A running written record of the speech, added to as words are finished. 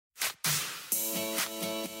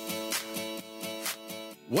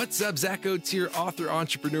What's up, Zach Oates here, author,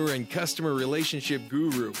 entrepreneur, and customer relationship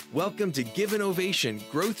guru. Welcome to Give Innovation,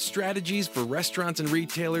 growth strategies for restaurants and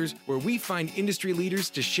retailers, where we find industry leaders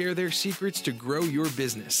to share their secrets to grow your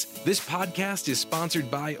business. This podcast is sponsored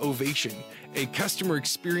by Ovation, a customer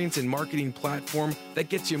experience and marketing platform that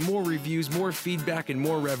gets you more reviews, more feedback, and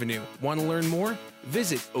more revenue. Want to learn more?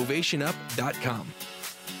 Visit ovationup.com.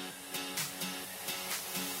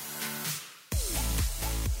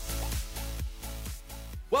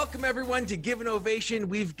 Welcome, everyone, to Give Innovation.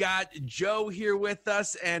 We've got Joe here with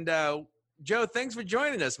us. And Joe, thanks for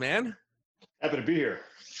joining us, man. Happy to be here.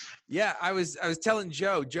 Yeah, I was telling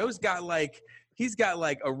Joe's got he's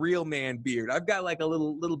got a real man beard. I've got a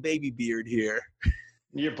little baby beard here.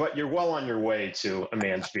 But you're well on your way to a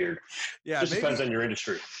man's beard. Yeah, just depends on your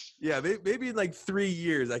industry. Yeah, maybe in 3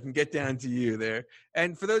 years I can get down to you there.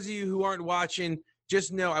 And for those of you who aren't watching,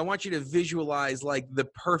 just know I want you to visualize the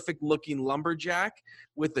perfect looking lumberjack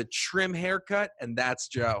with a trim haircut, and that's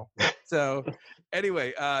Joe. So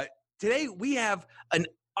anyway, today we have an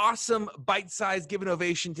awesome bite-sized Give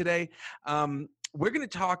Innovation today. We're going to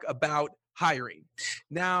talk about hiring.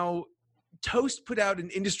 Now, Toast put out an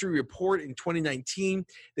industry report in 2019.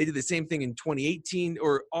 They did the same thing in 2018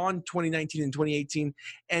 or on 2019 and 2018.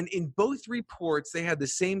 And in both reports, they had the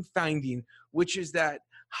same finding, which is that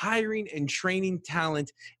hiring and training talent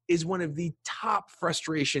is one of the top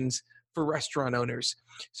frustrations for restaurant owners.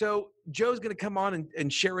 So Joe's going to come on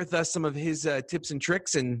and share with us some of his tips and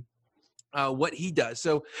tricks and what he does.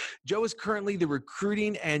 So Joe is currently the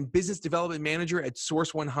recruiting and business development manager at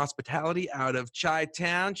Source One Hospitality out of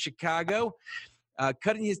Chi-Town, Chicago.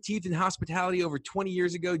 Cutting his teeth in hospitality over 20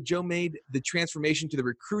 years ago, Joe made the transformation to the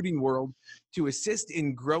recruiting world to assist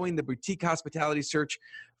in growing the boutique hospitality search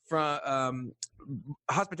from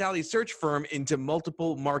hospitality search firm into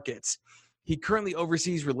multiple markets. He currently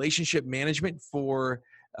oversees relationship management for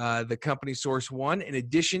the company Source One, in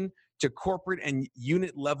addition to corporate and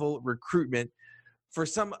unit level recruitment for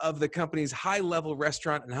some of the company's high level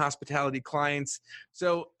restaurant and hospitality clients.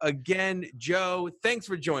 So again, Joe, thanks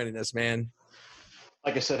for joining us, man.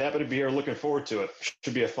 Like I said, happy to be here. Looking forward to it.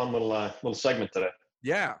 Should be a fun little segment today.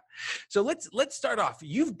 Yeah. So let's start off.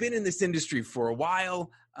 You've been in this industry for a while.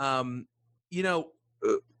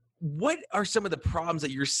 What are some of the problems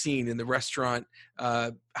that you're seeing in the restaurant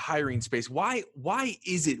hiring space? Why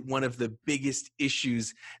is it one of the biggest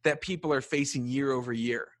issues that people are facing year over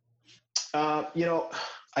year? I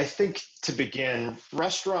think to begin,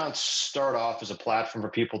 restaurants start off as a platform for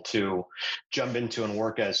people to jump into and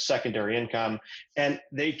work as secondary income, and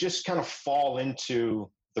they just kind of fall into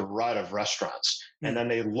the rut of restaurants. And then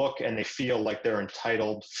they look and they feel like they're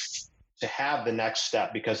entitled to have the next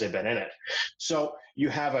step because they've been in it. So you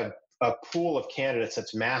have a pool of candidates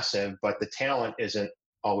that's massive, but the talent isn't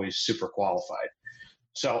always super qualified.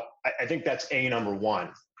 So I think that's number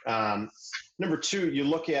one. Number two, you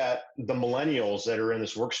look at the millennials that are in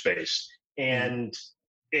this workspace, and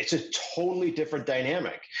it's a totally different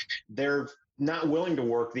dynamic. They're not willing to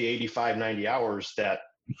work the 85, 90 hours that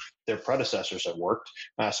their predecessors have worked,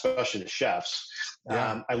 especially the chefs.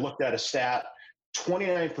 Yeah. I looked at a stat,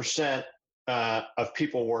 29% of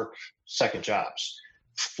people work second jobs.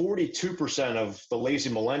 42% of the lazy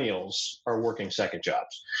millennials are working second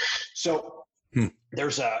jobs. So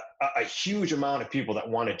there's a huge amount of people that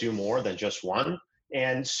want to do more than just one.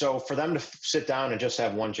 And so for them to sit down and just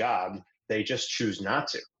have one job, they just choose not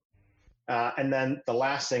to. And then the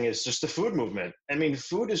last thing is just the food movement. I mean,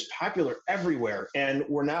 food is popular everywhere, and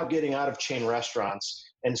we're now getting out of chain restaurants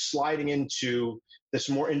and sliding into this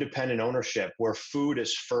more independent ownership where food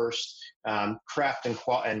is first, craft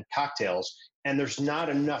and cocktails, and there's not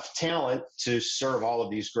enough talent to serve all of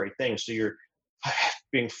these great things. So you're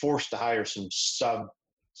being forced to hire some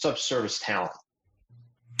subservice talent.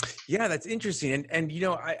 Yeah, that's interesting. And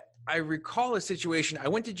I recall a situation. I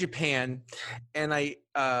went to Japan, and I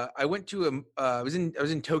went to I was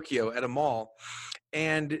in Tokyo at a mall,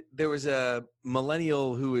 and there was a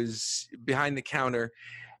millennial who was behind the counter,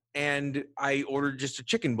 and I ordered just a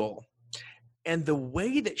chicken bowl. And the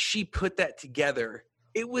way that she put that together,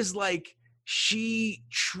 it was like she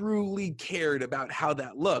truly cared about how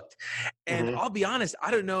that looked. And I'll be honest,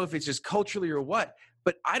 I don't know if it's just culturally or what,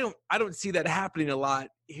 but I don't see that happening a lot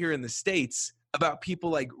here in the States, about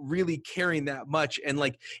people really caring that much and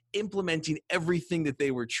implementing everything that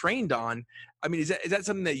they were trained on. I mean, is that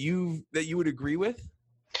something that you would agree with?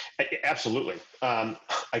 Absolutely.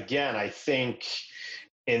 Again, I think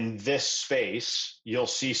in this space, you'll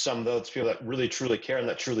see some of those people that really truly care and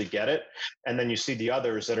that truly get it. And then you see the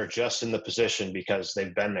others that are just in the position because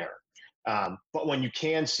they've been there. But when you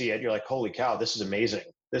can see it, you're like, holy cow, this is amazing.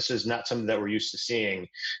 This is not something that we're used to seeing.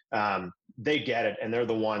 They get it, and they're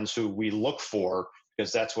the ones who we look for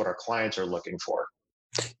because that's what our clients are looking for.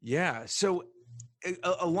 Yeah. So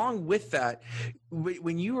along with that,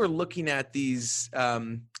 when you are looking at these,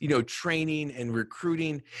 training and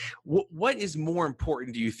recruiting, what is more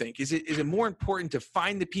important, do you think? Is it more important to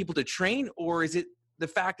find the people to train, or is it the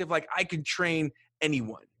fact of like, I can train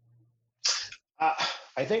anyone?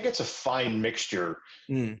 I think it's a fine mixture.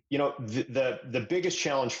 The biggest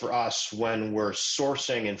challenge for us when we're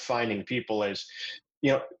sourcing and finding people is,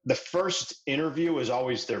 the first interview is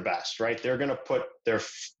always their best, right? They're going to put their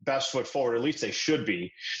best foot forward, at least they should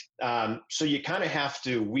be. So you kind of have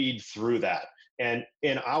to weed through that. And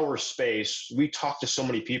in our space, we talk to so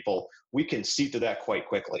many people, we can see through that quite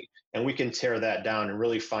quickly, and we can tear that down and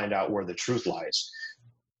really find out where the truth lies.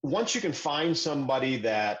 Once you can find somebody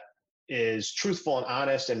that is truthful and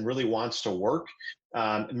honest and really wants to work,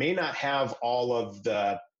 may not have all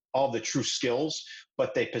the true skills,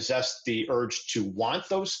 but they possess the urge to want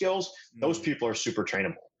those skills, those people are super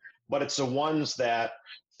trainable. But it's the ones that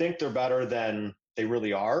think they're better than they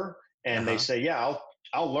really are, and they say, yeah,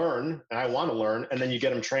 I'll learn, and I want to learn, and then you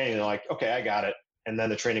get them training, and they're like, okay, I got it, and then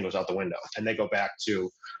the training goes out the window, and they go back to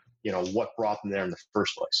what brought them there in the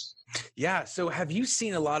first place. Yeah. So have you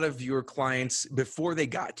seen a lot of your clients before they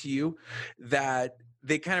got to you that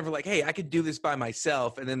they kind of were like, hey, I could do this by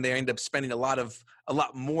myself, and then they end up spending a lot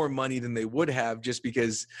more money than they would have just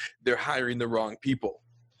because they're hiring the wrong people?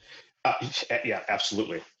 Yeah,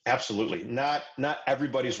 absolutely. Absolutely. Not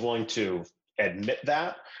everybody's willing to admit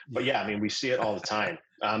that, but yeah, I mean, we see it all the time.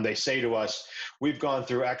 They say to us, we've gone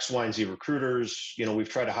through X, Y, and Z recruiters, we've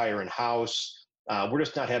tried to hire in-house. We're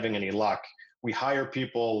just not having any luck. We hire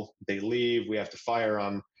people, they leave, we have to fire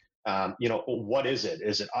them. What is it?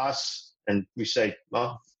 Is it us? And we say,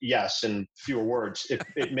 well, yes, in fewer words,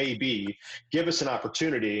 it may be. Give us an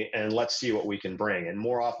opportunity and let's see what we can bring. And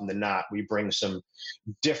more often than not, we bring some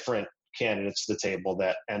different candidates to the table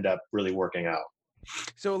that end up really working out.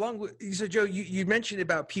 So Joe, you mentioned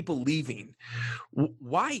about people leaving.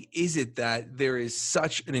 Why is it that there is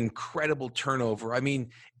such an incredible turnover? I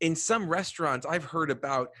mean, in some restaurants, I've heard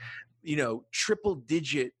about, triple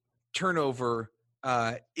digit turnover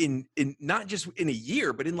in not just in a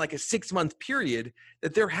year, but in like a 6-month period,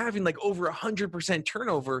 that they're having like over 100%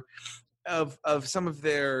 turnover of some of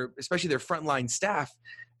their, especially their frontline staff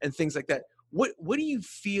and things like that. What do you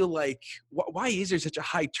feel like? Why is there such a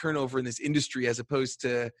high turnover in this industry as opposed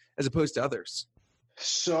to others?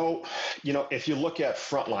 So, if you look at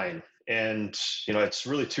frontline, and it's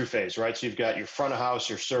really two-phase, right? So you've got your front of house,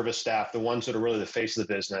 your service staff, the ones that are really the face of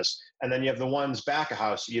the business, and then you have the ones back of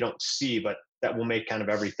house that you don't see, but that will make kind of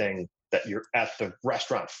everything that you're at the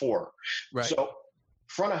restaurant for. Right. So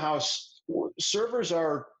front of house servers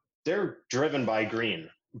they're driven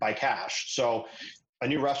by cash. So a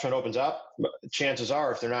new restaurant opens up, chances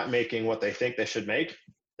are if they're not making what they think they should make,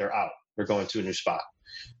 they're out. They're going to a new spot.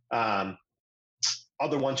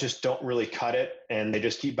 Other ones just don't really cut it, and they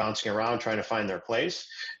just keep bouncing around trying to find their place.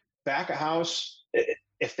 Back of house,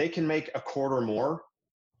 if they can make a quarter more,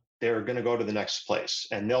 they're going to go to the next place,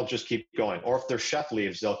 and they'll just keep going. Or if their chef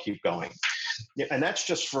leaves, they'll keep going. And that's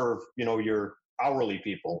just for your hourly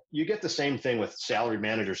people. You get the same thing with salary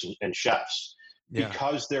managers and chefs. Yeah.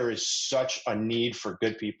 Because there is such a need for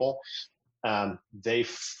good people, they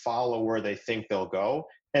follow where they think they'll go,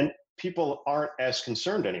 and people aren't as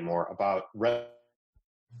concerned anymore about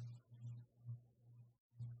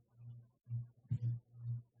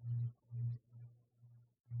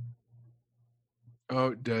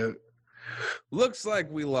looks like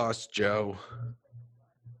we lost Joe.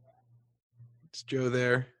 Is Joe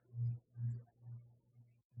there?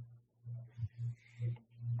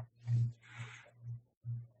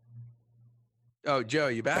 Oh, Joe,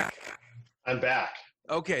 you back? I'm back.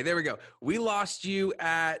 Okay, there we go. We lost you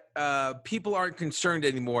at people aren't concerned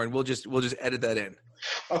anymore, and we'll just edit that in.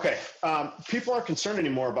 Okay. People aren't concerned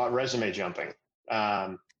anymore about resume jumping.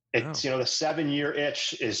 It's the 7-year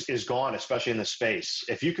itch is gone, especially in the space.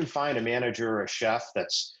 If you can find a manager or a chef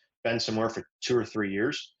that's been somewhere for 2 or 3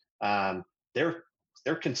 years, they're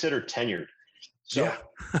considered tenured. So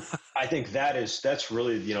yeah. I think that's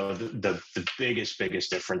really the biggest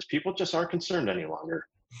difference. People just aren't concerned any longer.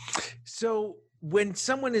 So when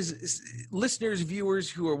someone is listeners, viewers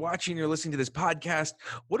who are watching or listening to this podcast,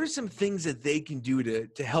 what are some things that they can do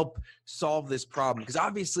to help solve this problem? Because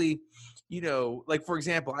obviously, like for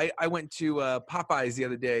example, I went to Popeyes the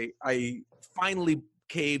other day. I finally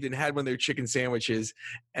caved and had one of their chicken sandwiches.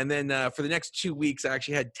 And then for the next 2 weeks, I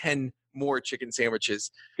actually had 10 more chicken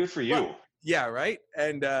sandwiches. Good for you. Yeah, right.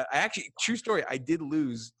 And I actually, true story, I did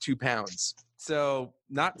lose 2 pounds. So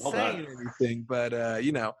not Well saying done. anything, but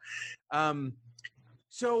um,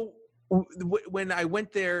 so when I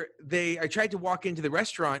went there, I tried to walk into the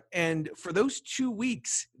restaurant, and for those 2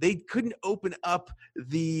 weeks, they couldn't open up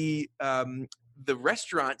the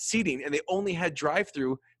restaurant seating, and they only had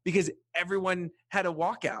drive-through because everyone had a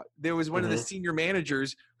walkout. There was one of the Mm-hmm. senior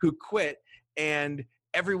managers who quit, and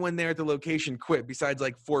everyone there at the location quit besides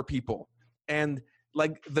like 4 people. And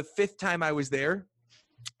like the 5th time I was there,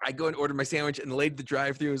 I go and order my sandwich, and the lady at the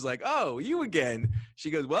drive-thru was like, "Oh, you again?"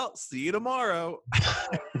 She goes, "Well, see you tomorrow."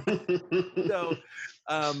 So,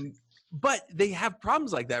 but they have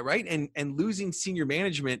problems like that, right? And losing senior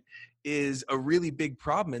management is a really big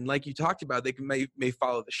problem. And like you talked about, they may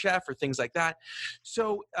follow the chef or things like that.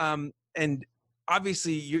 So, and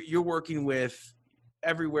obviously, you're working with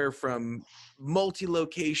everywhere from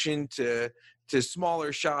multi-location to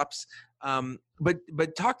smaller shops.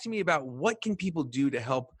 But talk to me about what can people do to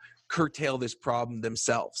help curtail this problem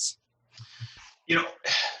themselves. You know,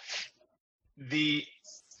 the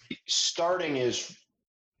starting is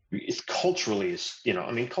culturally is,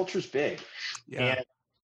 I mean, culture's big. Yeah. And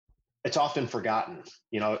it's often forgotten.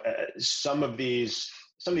 Some of these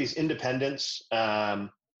independents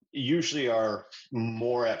usually are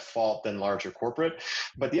more at fault than larger corporate.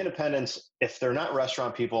 But the independents, if they're not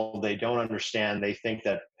restaurant people, they don't understand. They think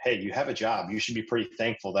that, hey, you have a job. You should be pretty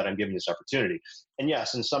thankful that I'm giving this opportunity. And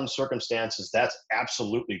yes, in some circumstances, that's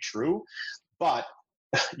absolutely true. But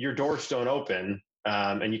your doors don't open,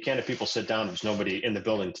 and you can't have people sit down. There's nobody in the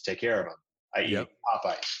building to take care of them, i.e. Yep.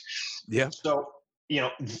 Popeyes. Yeah. So,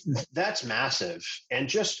 that's massive. And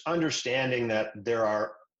just understanding that there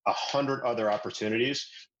are 100 other opportunities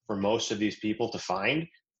for most of these people to find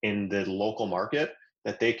in the local market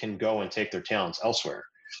that they can go and take their talents elsewhere.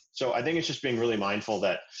 So I think it's just being really mindful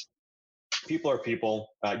that people are people.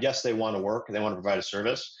 Yes, they want to work, they want to provide a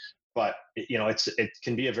service, but it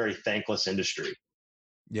can be a very thankless industry.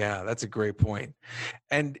 Yeah, that's a great point.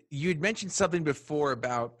 And you'd mentioned something before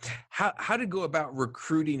about how to go about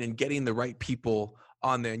recruiting and getting the right people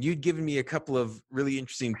on there. And you'd given me a couple of really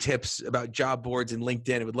interesting tips about job boards and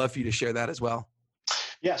LinkedIn. I would love for you to share that as well.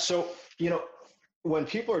 Yeah. So, when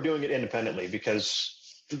people are doing it independently,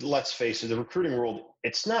 because let's face it, the recruiting world,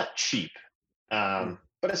 it's not cheap, but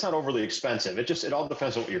it's not overly expensive. It all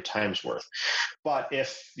depends on what your time's worth. But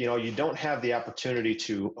if, you don't have the opportunity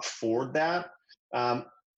to afford that,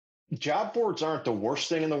 job boards aren't the worst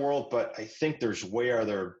thing in the world, but I think there's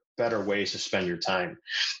better ways to spend your time.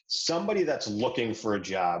 Somebody that's looking for a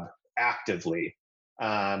job actively,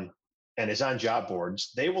 and is on job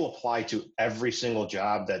boards, they will apply to every single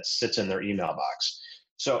job that sits in their email box.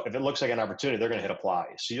 So if it looks like an opportunity, they're going to hit apply.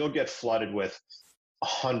 So you'll get flooded with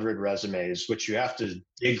 100 resumes, which you have to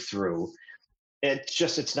dig through.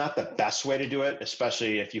 It's not the best way to do it,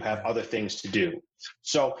 especially if you have other things to do.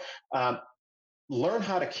 So learn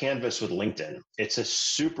how to canvas with LinkedIn. It's a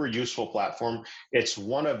super useful platform. It's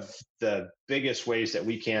one of the biggest ways that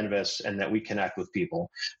we canvas and that we connect with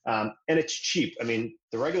people. And it's cheap. I mean,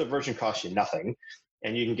 the regular version costs you nothing,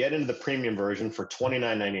 and you can get into the premium version for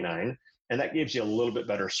 $29.99. And that gives you a little bit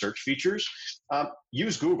better search features.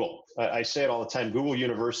 Use Google. I say it all the time. Google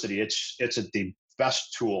University. It's the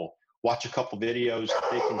best tool. Watch a couple videos.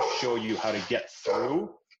 They can show you how to get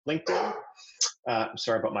through LinkedIn.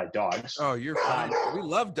 Sorry about my dogs. Oh, you're fine. We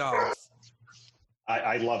love dogs.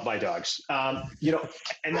 I love my dogs. And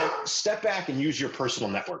then step back and use your personal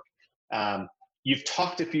network. You've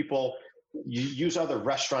talked to people. You use other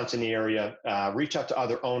restaurants in the area. Reach out to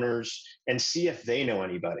other owners and see if they know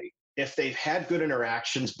anybody. If they've had good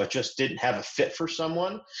interactions but just didn't have a fit for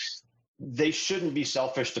someone, they shouldn't be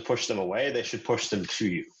selfish to push them away. They should push them to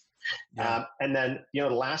you. Yeah. And then, the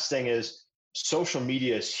last thing is, social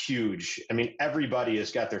media is huge. I mean, everybody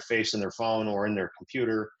has got their face in their phone or in their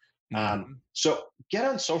computer. So get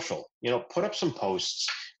on social, put up some posts,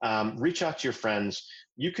 reach out to your friends.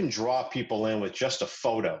 You can draw people in with just a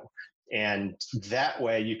photo. And that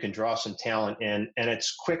way you can draw some talent in, and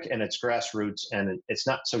it's quick and it's grassroots and it's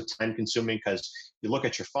not so time consuming because you look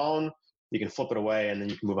at your phone, you can flip it away, and then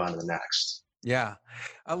you can move on to the next. Yeah,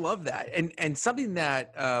 I love that. And something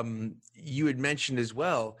that you had mentioned as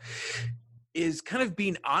well is kind of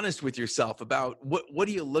being honest with yourself about what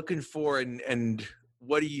are you looking for and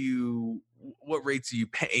what rates are you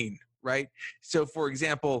paying, right? So for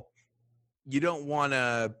example, you don't want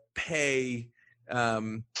to pay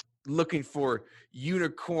looking for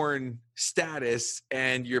unicorn status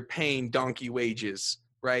and you're paying donkey wages,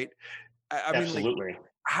 right? I mean, absolutely.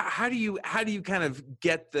 how do you kind of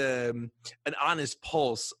get an honest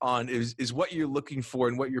pulse on is what you're looking for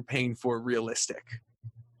and what you're paying for realistic?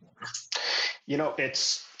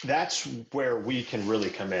 That's where we can really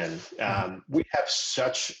come in. We have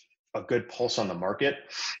such a good pulse on the market.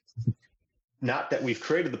 Not that we've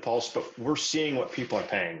created the pulse, but we're seeing what people are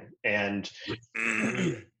paying, and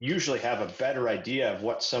we usually have a better idea of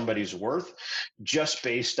what somebody's worth just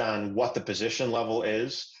based on what the position level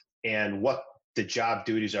is and what the job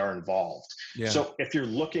duties are involved. Yeah. So if you're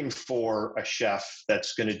looking for a chef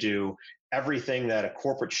that's going to do everything that a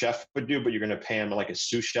corporate chef would do, but you're going to pay them like a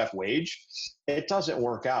sous chef wage, it doesn't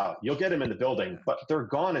work out. You'll get them in the building, but they're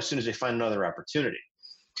gone as soon as they find another opportunity.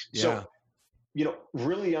 Yeah. So,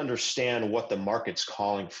 really understand what the market's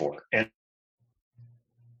calling for. And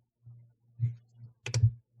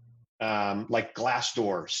like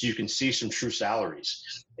Glassdoor, so you can see some true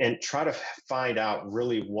salaries and try to find out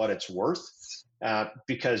really what it's worth,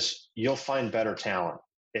 because you'll find better talent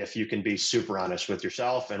if you can be super honest with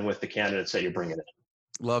yourself and with the candidates that you're bringing in.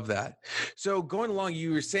 Love that. So going along,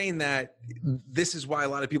 you were saying that this is why a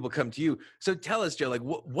lot of people come to you. So tell us, Joe, like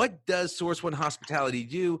what does Source One Hospitality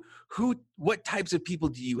do? What types of people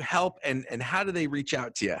do you help, and how do they reach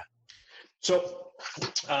out to you? So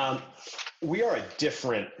we are a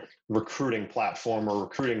different recruiting platform or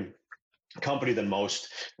recruiting company than most.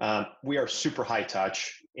 We are super high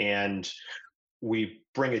touch, and we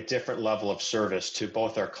bring a different level of service to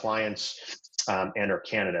both our clients and our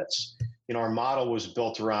candidates. Our model was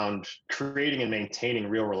built around creating and maintaining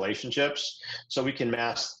real relationships, so we can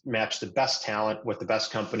match the best talent with the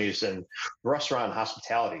best companies in restaurant and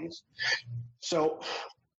hospitality. So,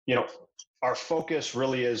 our focus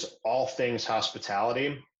really is all things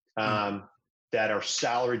hospitality that are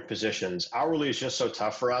salaried positions. Hourly is just so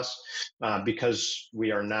tough for us because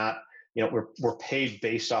we are not, we're paid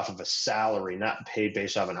based off of a salary, not paid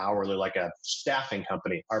based off an hourly, like a staffing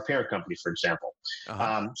company, our parent company, for example.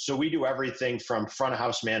 So we do everything from front of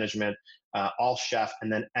house management, all chef,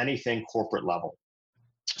 and then anything corporate level.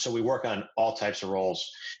 So we work on all types of roles,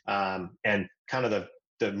 and kind of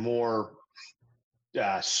the more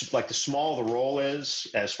like the smaller the role is,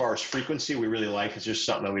 as far as frequency, we really like. It's just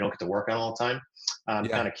something that we don't get to work on all the time.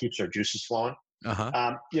 Kind of keeps our juices flowing.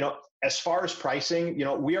 As far as pricing,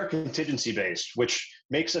 we are contingency based, which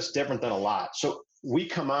makes us different than a lot. So we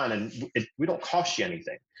come on and we don't cost you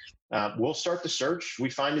anything. We'll start the search. We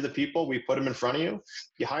find you the people, we put them in front of you,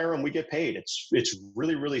 you hire them, we get paid. It's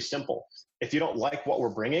really, really simple. If you don't like what we're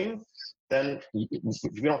bringing, then we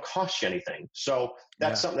don't cost you anything. So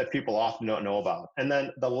that's something that people often don't know about. And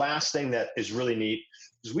then the last thing that is really neat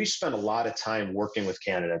is we spend a lot of time working with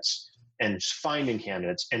candidates and finding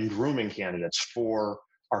candidates and grooming candidates for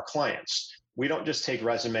our clients. We don't just take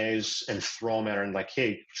resumes and throw them at her and like,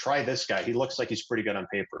 hey, try this guy. He looks like he's pretty good on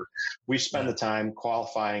paper. We spend the time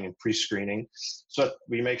qualifying and pre-screening so that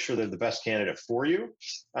we make sure they're the best candidate for you.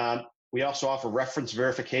 We also offer reference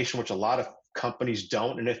verification, which a lot of companies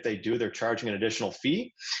don't. And if they do, they're charging an additional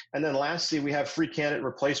fee. And then lastly, we have free candidate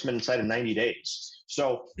replacement inside of 90 days.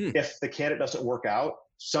 So if the candidate doesn't work out,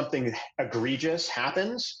 something egregious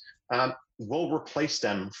happens, we'll replace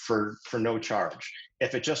them for no charge.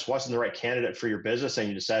 If it just wasn't the right candidate for your business and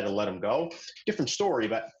you decided to let them go, different story,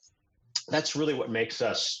 but that's really what makes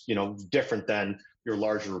us, different than your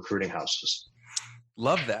larger recruiting houses.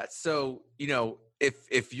 Love that. So,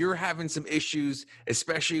 if you're having some issues,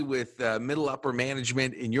 especially with middle upper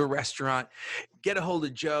management in your restaurant, get a hold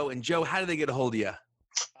of Joe. And Joe, how do they get a hold of you?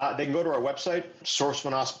 They can go to our website,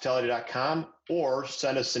 sourceonehospitality.com, or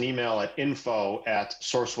send us an email at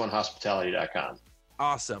info@sourceonehospitality.com.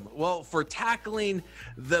 Awesome. Well, for tackling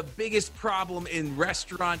the biggest problem in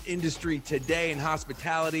restaurant industry today in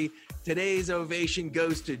hospitality, today's ovation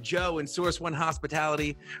goes to Joe and Source One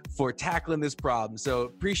Hospitality for tackling this problem. So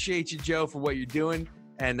appreciate you, Joe, for what you're doing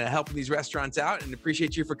and helping these restaurants out, and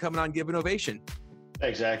appreciate you for coming on Give an Ovation.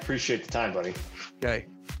 Thanks, Zach. Appreciate the time, buddy. Okay.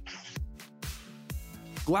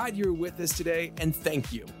 Glad you're with us today, and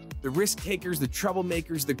thank you. The risk takers, the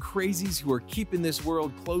troublemakers, the crazies who are keeping this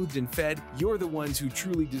world clothed and fed, you're the ones who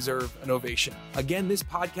truly deserve an ovation. Again, this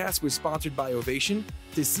podcast was sponsored by Ovation.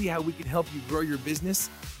 To see how we can help you grow your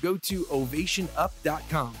business, go to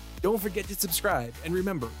ovationup.com. Don't forget to subscribe, and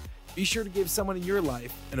remember, be sure to give someone in your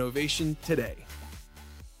life an ovation today.